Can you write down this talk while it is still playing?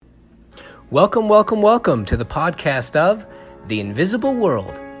Welcome, welcome, welcome to the podcast of The Invisible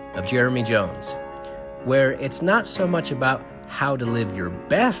World of Jeremy Jones, where it's not so much about how to live your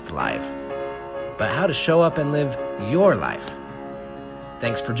best life, but how to show up and live your life.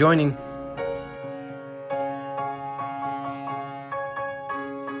 Thanks for joining.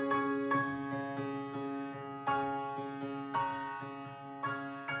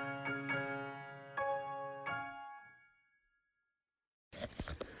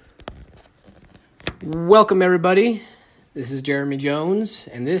 Welcome, everybody. This is Jeremy Jones,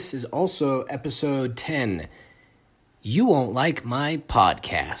 and this is also episode 10. You won't like my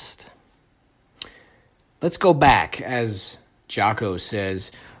podcast. Let's go back, as Jocko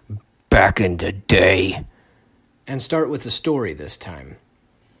says, back in the day, and start with a story this time.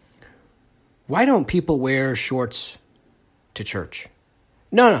 Why don't people wear shorts to church?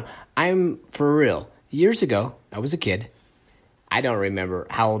 No, I'm for real. Years ago, I was a kid. I don't remember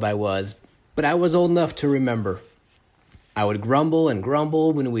how old I was, but I was old enough to remember. I would grumble and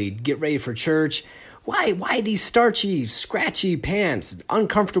grumble when we'd get ready for church. Why these starchy, scratchy pants,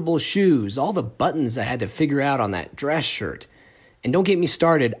 uncomfortable shoes, all the buttons I had to figure out on that dress shirt. And don't get me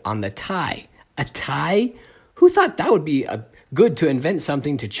started on the tie. A tie? Who thought that would be good to invent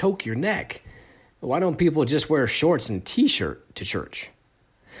something to choke your neck? Why don't people just wear shorts and t-shirt to church?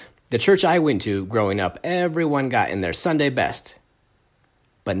 The church I went to growing up, everyone got in their Sunday best.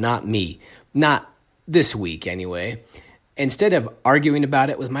 But not me. Not this week, anyway. Instead of arguing about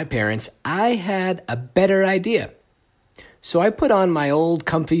it with my parents, I had a better idea. So I put on my old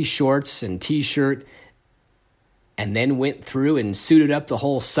comfy shorts and t-shirt and then went through and suited up the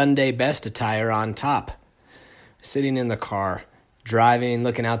whole Sunday best attire on top. Sitting in the car, driving,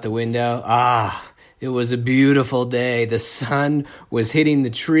 looking out the window. It was a beautiful day. The sun was hitting the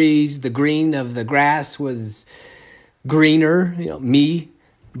trees. The green of the grass was greener. Me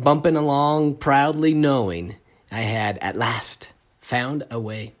bumping along, proudly knowing I had at last found a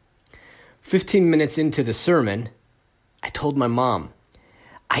way. 15 minutes into the sermon, I told my mom,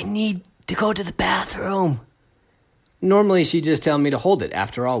 I need to go to the bathroom. Normally, she'd just tell me to hold it.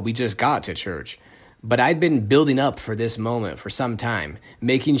 After all, we just got to church. But I'd been building up for this moment for some time,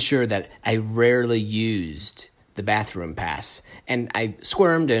 making sure that I rarely used the bathroom pass. And I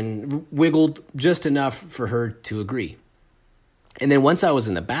squirmed and wiggled just enough for her to agree. And then once I was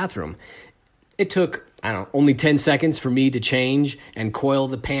in the bathroom, it took, only 10 seconds for me to change and coil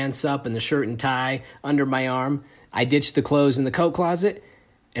the pants up and the shirt and tie under my arm. I ditched the clothes in the coat closet.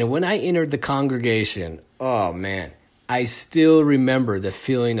 And when I entered the congregation, oh man, I still remember the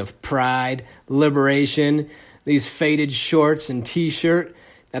feeling of pride, liberation, these faded shorts and t-shirt.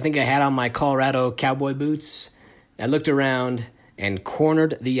 I think I had on my Colorado cowboy boots. I looked around and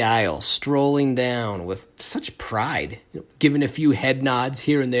cornered the aisle, strolling down with such pride, giving a few head nods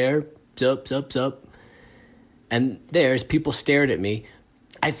here and there, up. And there, as people stared at me,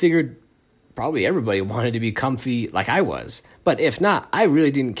 I figured probably everybody wanted to be comfy like I was. But if not, I really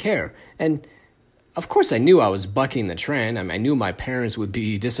didn't care. And of course I knew I was bucking the trend. I knew my parents would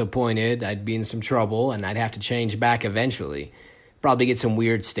be disappointed, I'd be in some trouble, and I'd have to change back eventually. Probably get some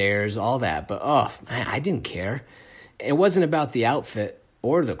weird stares, all that. But I didn't care. It wasn't about the outfit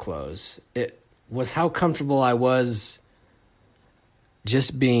or the clothes. It was how comfortable I was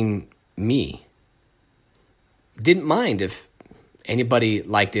just being me. Didn't mind if anybody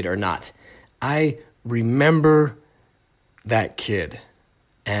liked it or not. I remember that kid,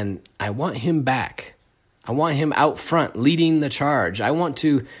 and I want him back. I want him out front leading the charge. I want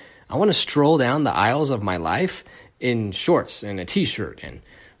to stroll down the aisles of my life in shorts and a t-shirt, and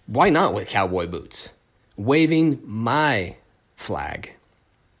why not with cowboy boots? Waving my flag.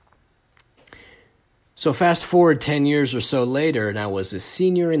 So fast forward 10 years or so later, and I was a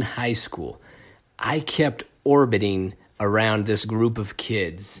senior in high school. I kept orbiting around this group of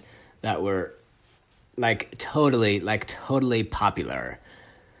kids that were totally popular.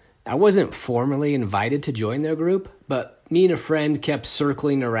 I wasn't formally invited to join their group, but me and a friend kept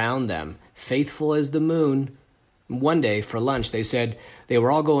circling around them, faithful as the moon. One day for lunch, they said they were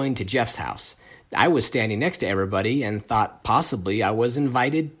all going to Jeff's house. I was standing next to everybody and thought possibly I was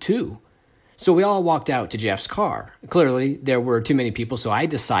invited too. So we all walked out to Jeff's car. Clearly, there were too many people, so I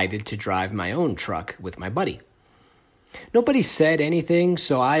decided to drive my own truck with my buddy. Nobody said anything,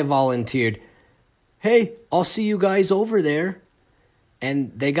 so I volunteered, hey, I'll see you guys over there.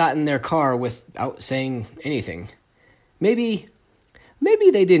 And they got in their car without saying anything. Maybe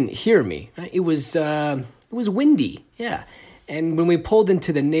they didn't hear me. It was windy, yeah. And when we pulled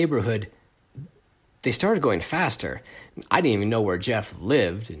into the neighborhood, they started going faster. I didn't even know where Jeff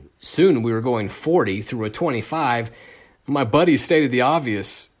lived. And soon we were going 40 through a 25. My buddy stated the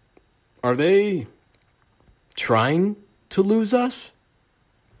obvious. Are they trying to lose us?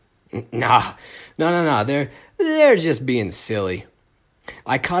 Nah, no. They're just being silly.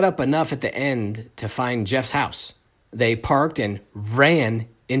 I caught up enough at the end to find Jeff's house. They parked and ran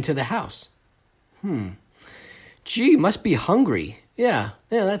into the house. Gee, must be hungry. Yeah,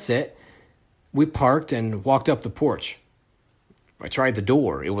 that's it. We parked and walked up the porch. I tried the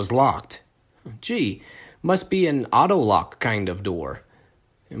door. It was locked. Gee, must be an auto lock kind of door.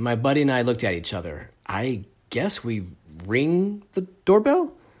 And my buddy and I looked at each other. I guess we ring the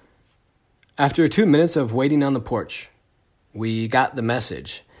doorbell? After 2 minutes of waiting on the porch, we got the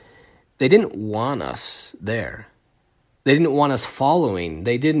message. They didn't want us there. They didn't want us following.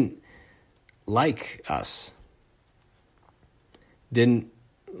 They didn't like us. Didn't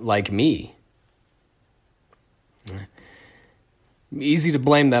like me. Easy to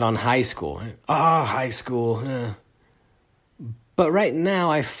blame that on high school. High school. But right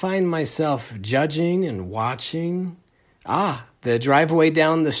now I find myself judging and watching. The driveway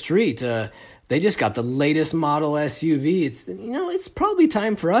down the street. They just got the latest model SUV. It's probably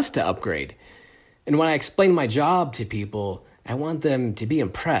time for us to upgrade. And when I explain my job to people, I want them to be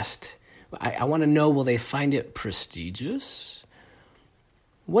impressed. I want to know, will they find it prestigious?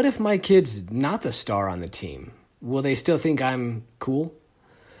 What if my kid's not the star on the team? Will they still think I'm cool?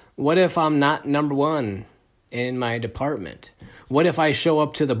 What if I'm not number one in my department? What if I show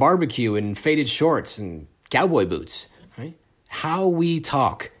up to the barbecue in faded shorts and cowboy boots? Right? How we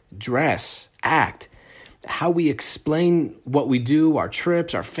talk, dress, act, how we explain what we do, our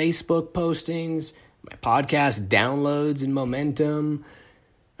trips, our Facebook postings, my podcast downloads and momentum.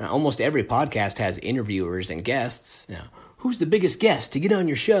 Almost every podcast has interviewers and guests. Now, who's the biggest guest to get on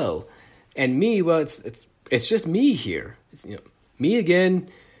your show? And me, well, it's just me here. It's me again,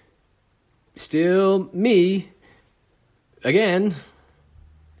 still me again.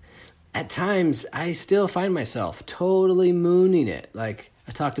 At times, I still find myself totally mooning it, like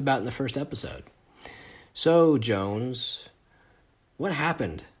I talked about in the first episode. So, Jones, what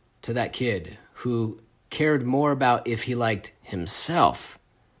happened to that kid who cared more about if he liked himself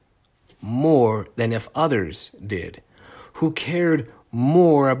more than if others did? Who cared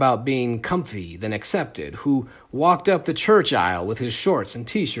more about being comfy than accepted? Who walked up the church aisle with his shorts and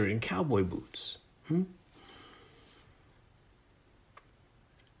t-shirt and cowboy boots?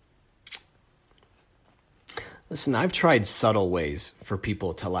 Listen, I've tried subtle ways for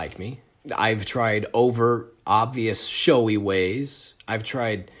people to like me. I've tried overt, obvious, showy ways. I've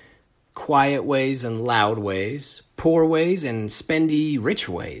tried quiet ways and loud ways, poor ways and spendy, rich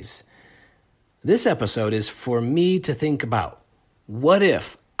ways. This episode is for me to think about, what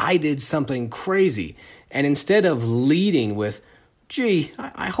if I did something crazy and instead of leading with, gee,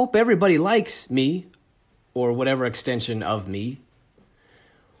 I hope everybody likes me, or whatever extension of me,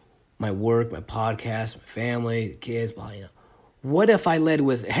 my work, my podcast, my family, the kids, what if I led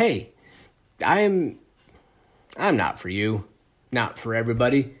with, hey, I'm not for you, not for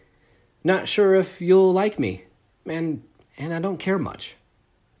everybody, not sure if you'll like me, and I don't care much.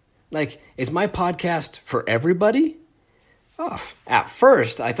 Like, is my podcast for everybody? At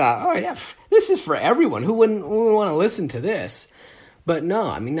first I thought, this is for everyone. Who wouldn't want to listen to this? But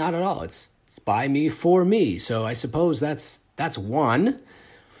no, not at all. It's by me, for me. So I suppose that's one.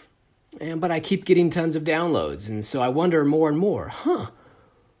 But I keep getting tons of downloads, and so I wonder more and more,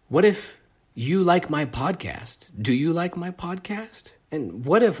 what if you like my podcast? Do you like my podcast? And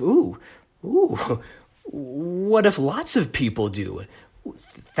what if, what if lots of people do?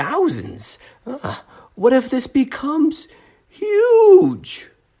 Thousands. What if this becomes huge?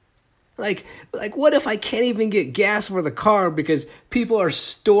 Like what if I can't even get gas for the car because people are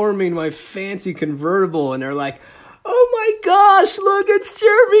storming my fancy convertible and they're like, oh my gosh, look, it's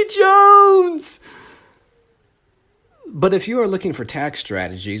Jeremy Jones. But if you are looking for tax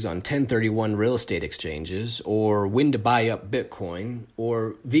strategies on 1031 real estate exchanges, or when to buy up Bitcoin,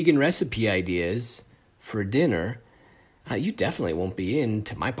 or vegan recipe ideas for dinner, you definitely won't be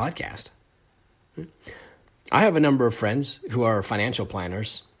into my podcast. I have a number of friends who are financial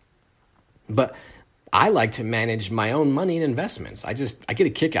planners, but I like to manage my own money and investments. I get a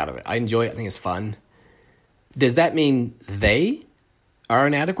kick out of it. I enjoy it. I think it's fun. Does that mean they are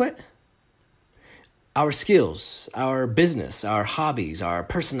inadequate? Our skills, our business, our hobbies, our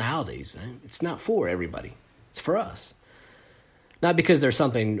personalities, it's not for everybody. It's for us. Not because there's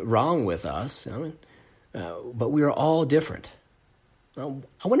something wrong with us, but we are all different. I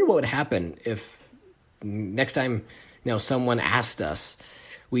wonder what would happen if next time, someone asked us,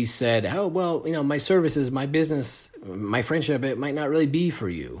 we said, my services, my business, my friendship, it might not really be for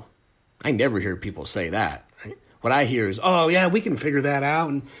you. I never hear people say that. What I hear is, we can figure that out.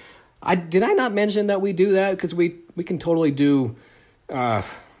 And Did I not mention that we do that? Because we can totally do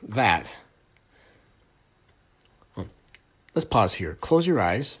that. Let's pause here. Close your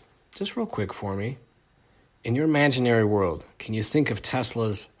eyes, just real quick for me. In your imaginary world, can you think of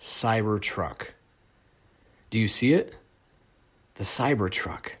Tesla's Cybertruck? Do you see it? The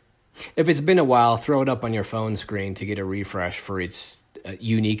Cybertruck. If it's been a while, throw it up on your phone screen to get a refresh for its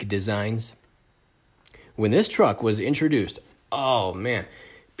unique designs. When this truck was introduced, oh man,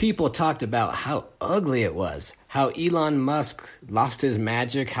 people talked about how ugly it was, how Elon Musk lost his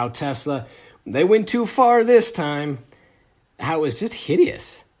magic, how Tesla, they went too far this time, how it was just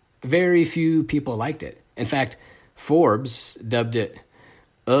hideous. Very few people liked it. In fact, Forbes dubbed it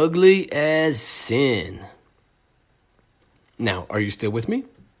ugly as sin. Now, are you still with me?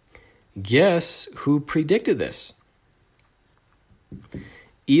 Guess who predicted this?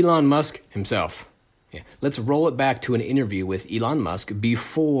 Elon Musk himself. Yeah. Let's roll it back to an interview with Elon Musk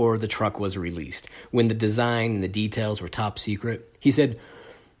before the truck was released, when the design and the details were top secret. He said,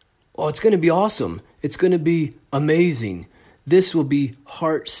 "Oh, it's going to be awesome. It's going to be amazing. This will be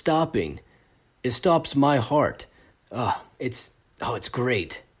heart-stopping. It stops my heart. It's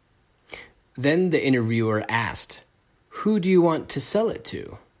great." Then the interviewer asked, "Who do you want to sell it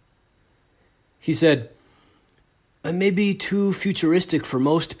to?" He said, "It may be too futuristic for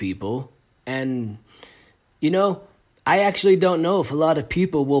most people, and, I actually don't know if a lot of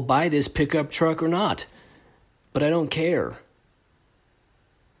people will buy this pickup truck or not, but I don't care."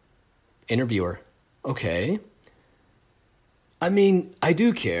 Interviewer, "Okay. I mean, I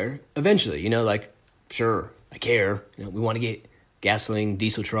do care, eventually, sure, I care. We want to get gasoline,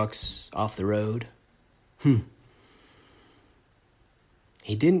 diesel trucks off the road."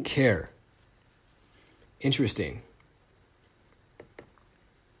 He didn't care. Interesting.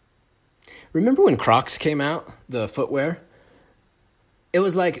 Remember when Crocs came out, the footwear? It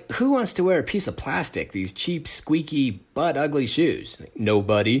was like, who wants to wear a piece of plastic, these cheap, squeaky, butt-ugly shoes?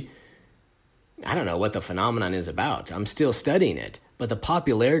 Nobody. I don't know what the phenomenon is about. I'm still studying it. But the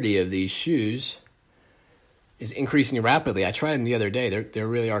popularity of these shoes is increasing rapidly. I tried them the other day. They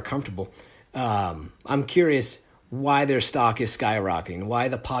really are comfortable. I'm curious why their stock is skyrocketing, why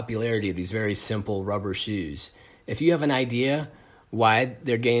the popularity of these very simple rubber shoes. If you have an idea why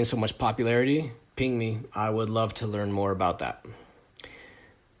they're gaining so much popularity, ping me. I would love to learn more about that.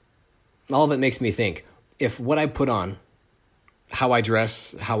 All of it makes me think, if what I put on, how I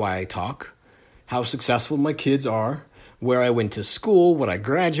dress, how I talk, how successful my kids are, where I went to school, what I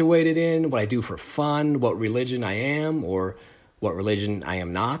graduated in, what I do for fun, what religion I am or what religion I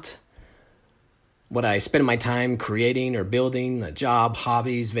am not, what I spend my time creating or building, a job,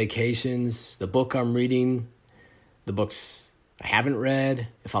 hobbies, vacations, the book I'm reading, the books I haven't read,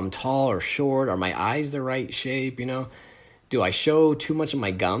 if I'm tall or short, are my eyes the right shape, Do I show too much of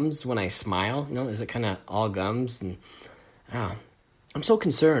my gums when I smile? Is it kind of all gums? And I'm so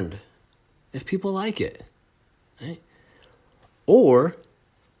concerned if people like it, right? Or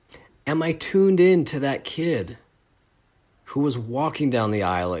am I tuned in to that kid who was walking down the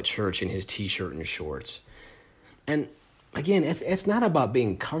aisle at church in his t-shirt and shorts? And again, it's not about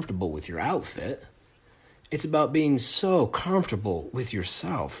being comfortable with your outfit. It's about being so comfortable with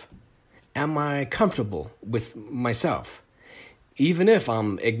yourself. Am I comfortable with myself? Even if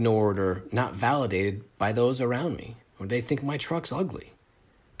I'm ignored or not validated by those around me, or they think my truck's ugly.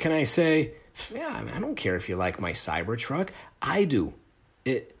 Can I say, yeah, I don't care if you like my Cybertruck. I do.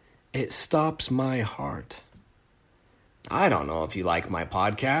 It stops my heart. I don't know if you like my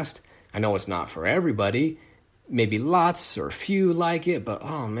podcast. I know it's not for everybody. Maybe lots or few like it, but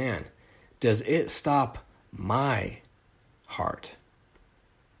oh man, does it stop my heart?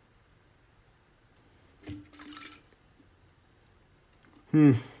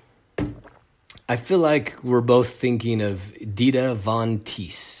 I feel like we're both thinking of Dita Von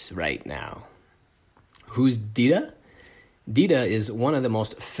Teese right now. Who's Dita? Dita is one of the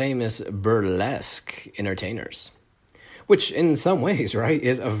most famous burlesque entertainers, which in some ways, right,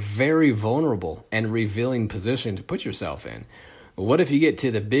 is a very vulnerable and revealing position to put yourself in. What if you get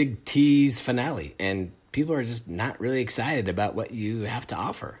to the big tease finale and people are just not really excited about what you have to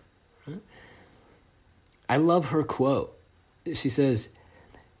offer? I love her quote. She says,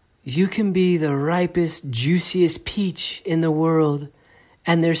 "You can be the ripest, juiciest peach in the world,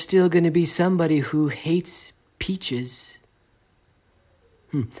 and there's still going to be somebody who hates peaches."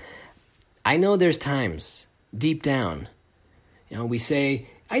 I know there's times, deep down, we say,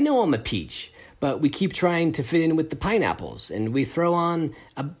 I know I'm a peach, but we keep trying to fit in with the pineapples, and we throw on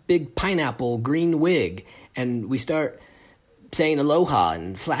a big pineapple green wig, and we start saying aloha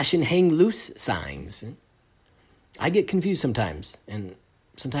and flashing hang loose signs. I get confused sometimes, and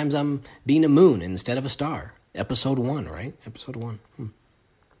Sometimes I'm being a moon instead of a star. Episode 1, right? Episode 1.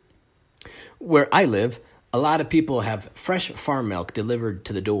 Where I live, a lot of people have fresh farm milk delivered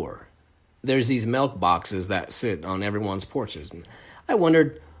to the door. There's these milk boxes that sit on everyone's porches. And I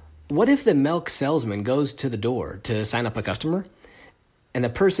wondered, what if the milk salesman goes to the door to sign up a customer, and the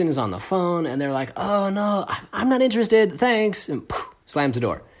person is on the phone, and they're like, oh, no, I'm not interested, thanks, and poof, slams the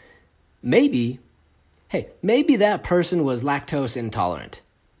door. Maybe that person was lactose intolerant.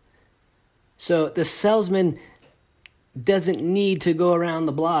 So the salesman doesn't need to go around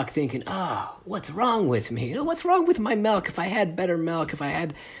the block thinking, oh, what's wrong with me? What's wrong with my milk? If I had better milk,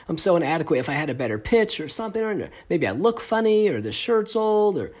 I'm so inadequate, if I had a better pitch or something, or maybe I look funny, or the shirt's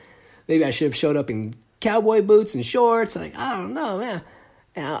old, or maybe I should have showed up in cowboy boots and shorts. Like, I don't know, man.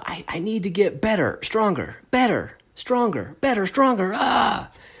 Now, I need to get better, stronger, better, stronger, better, stronger.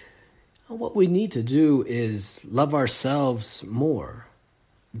 What we need to do is love ourselves more,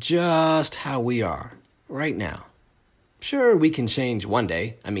 just how we are right now. Sure, we can change one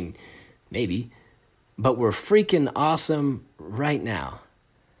day. I mean, maybe. But we're freaking awesome right now.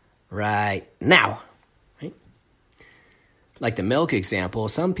 Right now. Right? Like the milk example,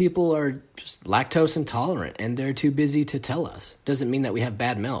 some people are just lactose intolerant and they're too busy to tell us. Doesn't mean that we have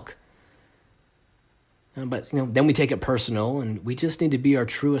bad milk. But then we take it personal and we just need to be our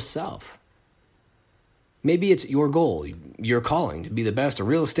truest self. Maybe it's your goal, your calling to be the best, a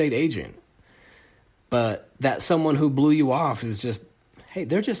real estate agent. But that someone who blew you off is just, hey,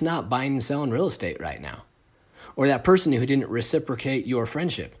 they're just not buying and selling real estate right now. Or that person who didn't reciprocate your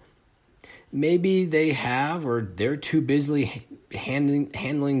friendship. Maybe they have, or they're too busy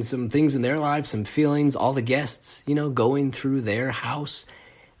handling some things in their lives, some feelings, all the guests, going through their house.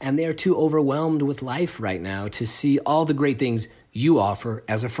 And they're too overwhelmed with life right now to see all the great things you offer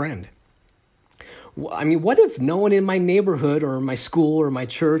as a friend. I mean, what if no one in my neighborhood or my school or my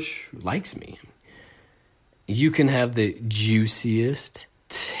church likes me? You can have the juiciest,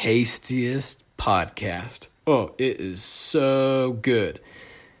 tastiest podcast. Oh, it is so good.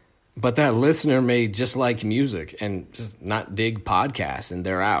 But that listener may just like music and just not dig podcasts, and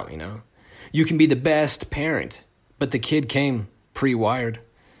they're out, You can be the best parent, but the kid came pre-wired.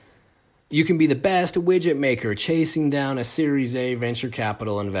 You can be the best widget maker chasing down a Series A venture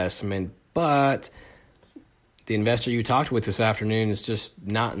capital investment, but the investor you talked with this afternoon is just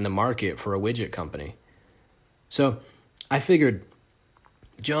not in the market for a widget company. So I figured,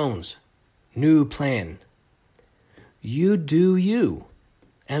 Jones, new plan. You do you,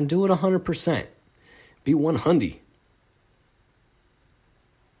 and do it 100%. Be 100.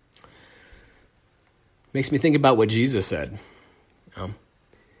 Makes me think about what Jesus said.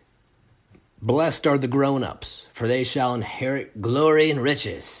 Blessed are the grown-ups, for they shall inherit glory and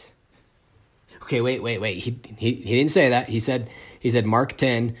riches. Okay, wait. He didn't say that. He said Mark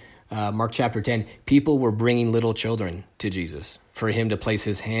chapter 10, people were bringing little children to Jesus for him to place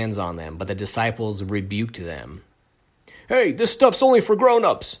his hands on them, but the disciples rebuked them. Hey, this stuff's only for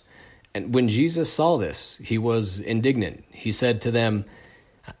grown-ups. And when Jesus saw this, he was indignant. He said to them,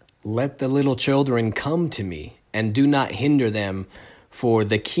 let the little children come to me, and do not hinder them, for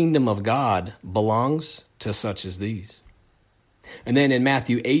the kingdom of God belongs to such as these. And then in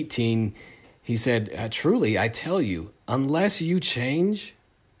Matthew 18, he said, truly, I tell you, unless you change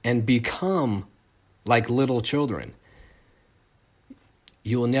and become like little children,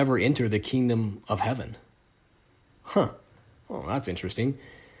 you will never enter the kingdom of heaven. Oh, that's interesting.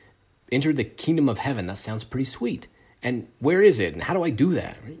 Enter the kingdom of heaven. That sounds pretty sweet. And where is it? And how do I do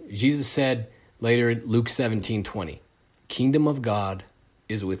that? Jesus said later in Luke 17:20, kingdom of God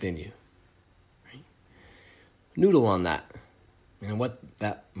is within you. Noodle on that and what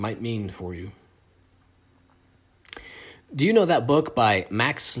that might mean for you. Do you know that book by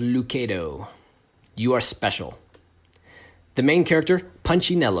Max Lucado, You Are Special? The main character,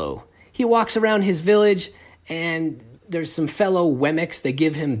 Punchinello, he walks around his village and there's some fellow Wemmicks. They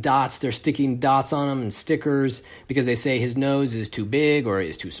give him dots. They're sticking dots on him and stickers because they say his nose is too big or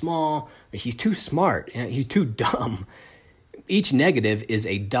is too small. Or he's too smart. He's too dumb. Each negative is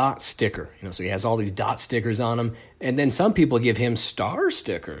a dot sticker. So he has all these dot stickers on him. And then some people give him star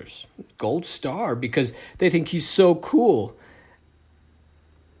stickers, gold star, because they think he's so cool.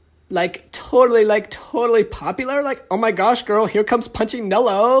 Like totally popular. Like, oh my gosh, girl, here comes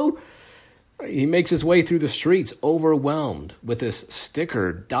Punchinello. He makes his way through the streets overwhelmed with this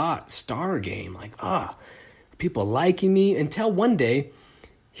sticker dot star game. Like, people liking me, until one day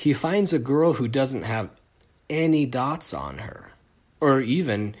he finds a girl who doesn't have any dots on her or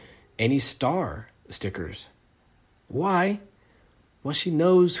even any star stickers. Why? Well, she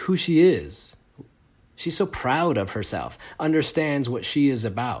knows who she is. She's so proud of herself, understands what she is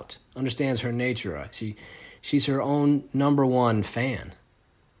about, understands her nature. She's her own number one fan.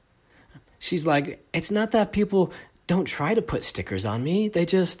 She's like, it's not that people don't try to put stickers on me. They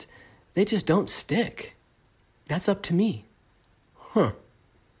just don't stick. That's up to me. Huh.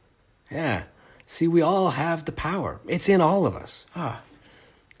 Yeah. See, we all have the power. It's in all of us. Ah.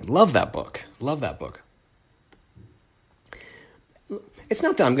 Love that book. Love that book. It's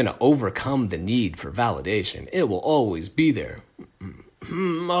not that I'm going to overcome the need for validation. It will always be there.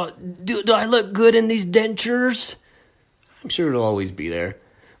 Do I look good in these dentures? I'm sure it'll always be there.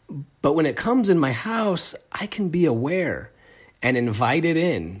 But when it comes in my house, I can be aware and invite it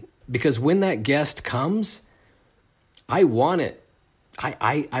in. Because when that guest comes, I want it.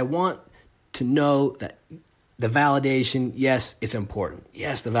 I want to know that the validation, yes, it's important.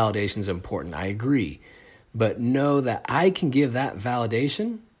 Yes, the validation is important. I agree. But know that I can give that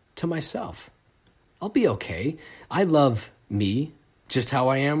validation to myself. I'll be okay. I love me just how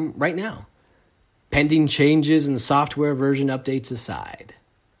I am right now. Pending changes and software version updates aside.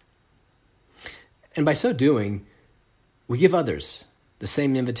 And by so doing, we give others the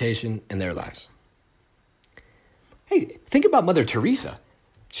same invitation in their lives. Hey, think about Mother Teresa.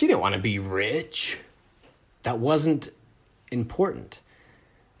 She didn't want to be rich. That wasn't important.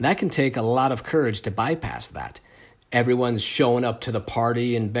 That can take a lot of courage to bypass that. Everyone's showing up to the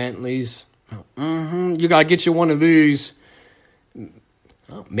party in Bentleys. You got to get you one of these.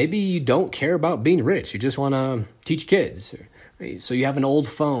 Well, maybe you don't care about being rich. You just want to teach kids. So you have an old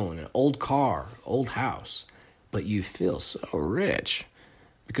phone, an old car, old house. But you feel so rich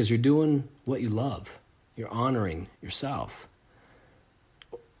because you're doing what you love. You're honoring yourself.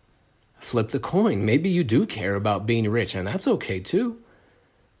 Flip the coin. Maybe you do care about being rich, and that's okay too.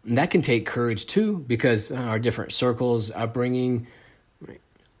 And that can take courage too, because our different circles, upbringing,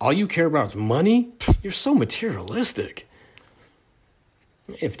 all you care about is money? You're so materialistic.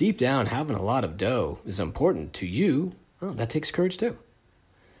 If deep down having a lot of dough is important to you, well, that takes courage too.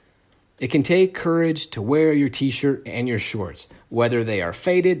 It can take courage to wear your t-shirt and your shorts, whether they are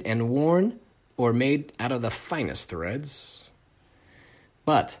faded and worn or made out of the finest threads.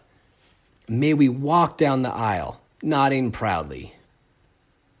 But may we walk down the aisle, nodding proudly.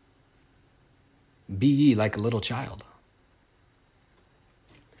 Be ye like a little child.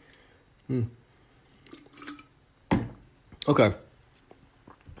 Okay.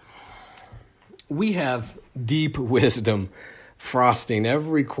 We have deep wisdom frosting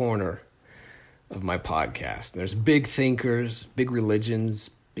every corner of my podcast. There's big thinkers, big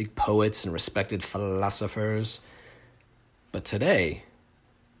religions, big poets, and respected philosophers. But today,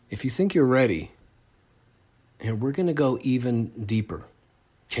 if you think you're ready, and we're going to go even deeper.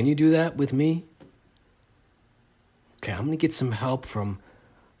 Can you do that with me? Okay, I'm going to get some help from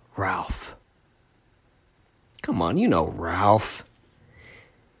Ralph. Come on, you know Ralph.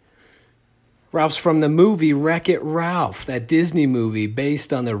 Ralph's from the movie Wreck-It Ralph, that Disney movie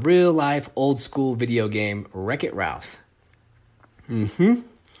based on the real-life old-school video game Wreck-It Ralph. We're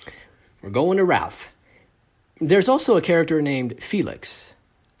going to Ralph. There's also a character named Felix.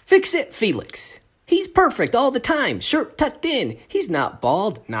 Fix it, Felix. He's perfect all the time, shirt tucked in. He's not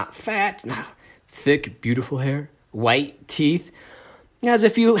bald, not fat, thick, beautiful hair, white teeth. Has a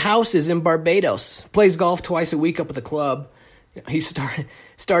few houses in Barbados. Plays golf twice a week up at the club. He's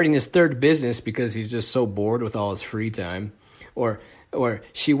starting his third business because he's just so bored with all his free time. Or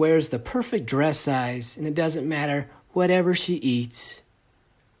she wears the perfect dress size, and it doesn't matter whatever she eats.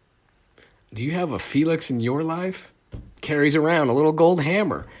 Do you have a Felix in your life? Carries around a little gold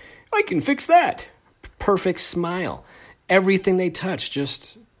hammer. I can fix that. Perfect smile. Everything they touch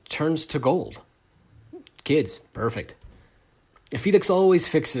just turns to gold. Kids, perfect. Felix always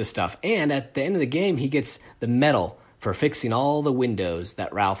fixes stuff, and at the end of the game, he gets the medal for fixing all the windows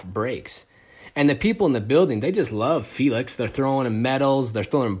that Ralph breaks. And the people in the building, they just love Felix. They're throwing him medals. They're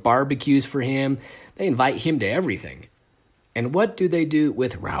throwing barbecues for him. They invite him to everything. And what do they do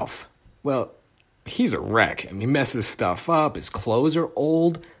with Ralph? Well, he's a wreck. I mean, he messes stuff up. His clothes are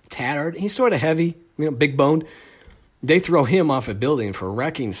old, tattered. He's sort of heavy, big boned. They throw him off a building for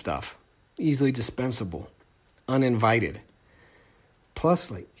wrecking stuff. Easily dispensable. Uninvited.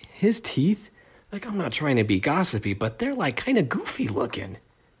 Plus, his teeth, I'm not trying to be gossipy, but they're kind of goofy looking.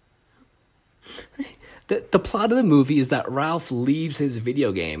 The plot of the movie is that Ralph leaves his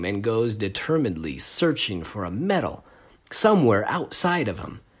video game and goes determinedly searching for a medal somewhere outside of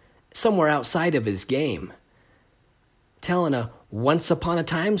him, somewhere outside of his game, telling a once upon a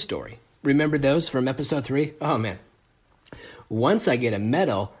time story. Remember those from episode 3? Oh, man. Once I get a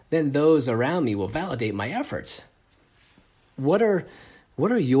medal, then those around me will validate my efforts. What are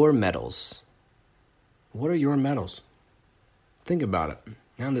your medals? What are your metals? Think about it.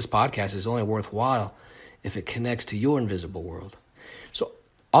 Now, this podcast is only worthwhile if it connects to your invisible world. So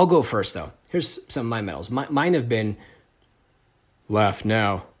I'll go first, though. Here's some of my metals. Mine have been, laugh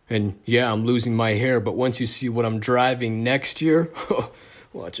now, and yeah, I'm losing my hair, but once you see what I'm driving next year,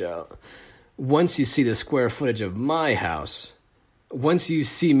 watch out. Once you see the square footage of my house, once you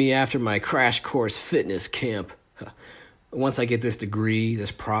see me after my crash course fitness camp, once I get this degree,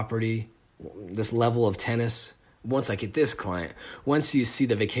 this property, this level of tennis, once I get this client, once you see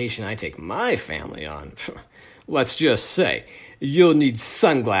the vacation I take my family on, let's just say, you'll need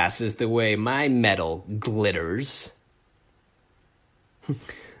sunglasses the way my metal glitters.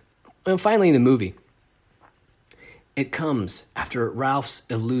 And finally, in the movie, it comes after Ralph's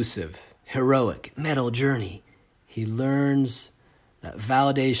elusive, heroic metal journey. He learns that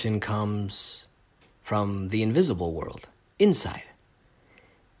validation comes from the invisible world, inside.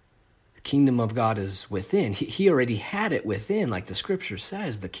 The kingdom of God is within. He already had it within, like the scripture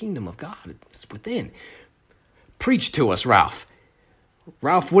says. The kingdom of God is within. Preach to us, Ralph.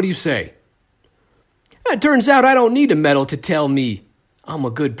 Ralph, what do you say? It turns out I don't need a medal to tell me I'm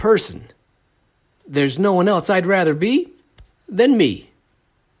a good person. There's no one else I'd rather be than me.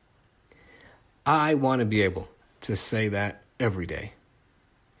 I want to be able to say that every day.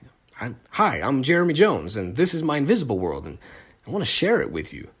 Hi, I'm Jeremy Jones, and this is my invisible world, and I want to share it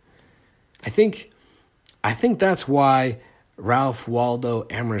with you. I think that's why Ralph Waldo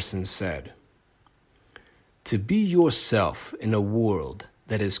Emerson said, to be yourself in a world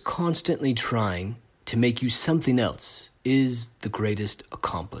that is constantly trying to make you something else is the greatest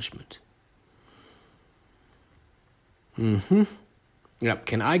accomplishment. Yep,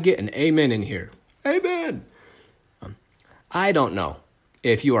 can I get an amen in here? Amen! I don't know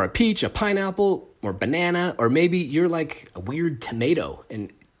if you are a peach, a pineapple, or banana, or maybe you're like a weird tomato,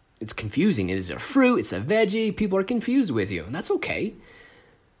 and it's confusing. It is a fruit, it's a veggie, people are confused with you, and that's okay.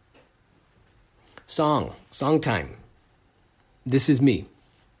 Song time. This is me.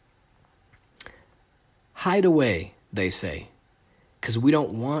 Hide away, they say, because we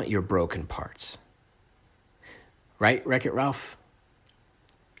don't want your broken parts. Right, Wreck-It Ralph?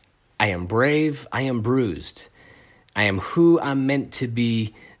 I am brave, I am bruised. I am who I'm meant to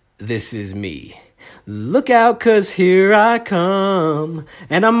be, this is me. Look out, 'cause here I come,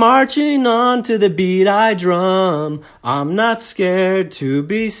 and I'm marching on to the beat I drum. I'm not scared to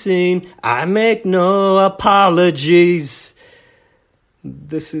be seen, I make no apologies.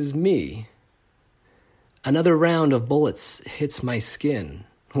 This is me. Another round of bullets hits my skin.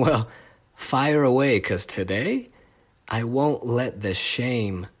 Well, fire away, 'cause today I won't let the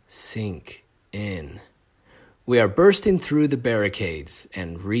shame sink in. We are bursting through the barricades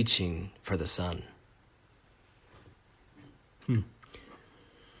and reaching for the sun.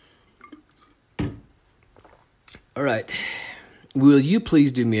 All right. Will you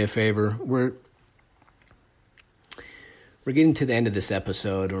please do me a favor? We're getting to the end of this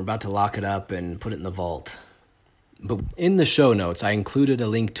episode, and we're about to lock it up and put it in the vault. But in the show notes, I included a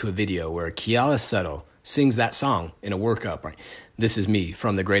link to a video where Keala Settle sings that song in a workup, right? This is me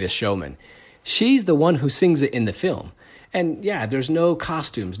from The Greatest Showman. She's the one who sings it in the film. And yeah, there's no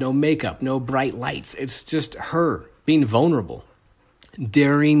costumes, no makeup, no bright lights. It's just her being vulnerable,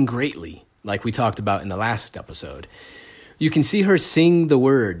 daring greatly, like we talked about in the last episode. You can see her sing the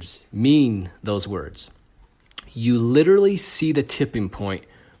words, mean those words. You literally see the tipping point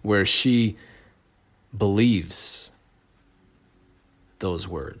where she believes those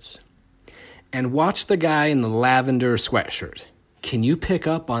words. And watch the guy in the lavender sweatshirt. Can you pick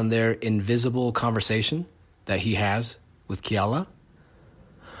up on their invisible conversation that he has with Keala?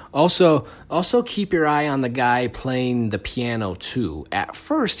 Also keep your eye on the guy playing the piano too. At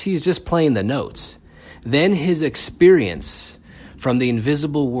first, he's just playing the notes. Then his experience from the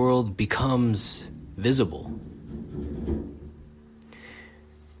invisible world becomes visible.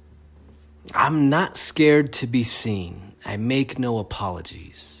 I'm not scared to be seen. I make no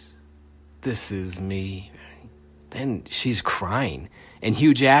apologies. This is me. Then she's crying, and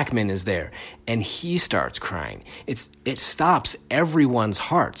Hugh Jackman is there, and he starts crying. It stops everyone's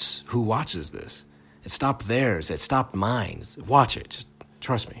hearts who watches this. It stopped theirs. It stopped mine. Watch it. Just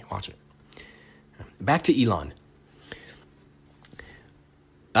trust me. Watch it. Back to Elon.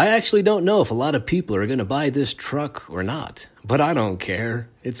 I actually don't know if a lot of people are going to buy this truck or not, but I don't care.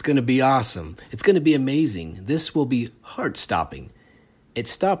 It's going to be awesome. It's going to be amazing. This will be heart-stopping. It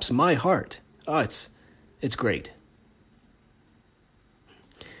stops my heart. Oh, it's great.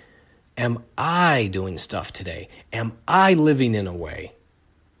 Am I doing stuff today? Am I living in a way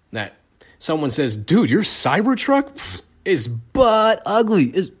that someone says, dude, your Cybertruck is butt ugly.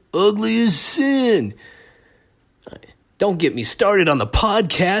 It's ugly as sin. Don't get me started on the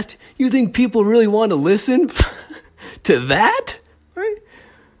podcast. You think people really want to listen to that? Right?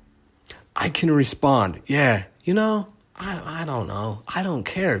 I can respond, yeah, I don't know. I don't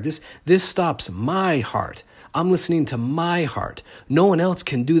care. This stops my heart. I'm listening to my heart. No one else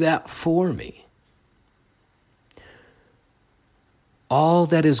can do that for me. All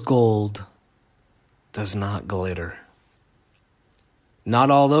that is gold does not glitter. Not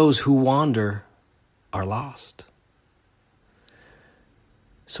all those who wander are lost.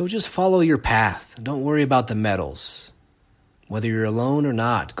 So just follow your path. Don't worry about the medals. Whether you're alone or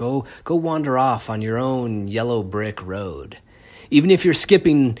not, go wander off on your own yellow brick road. Even if you're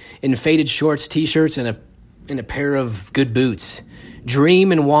skipping in faded shorts, t-shirts, and a pair of good boots.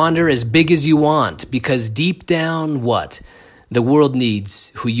 Dream and wander as big as you want, because deep down, what? The world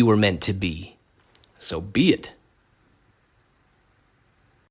needs who you were meant to be. So be it.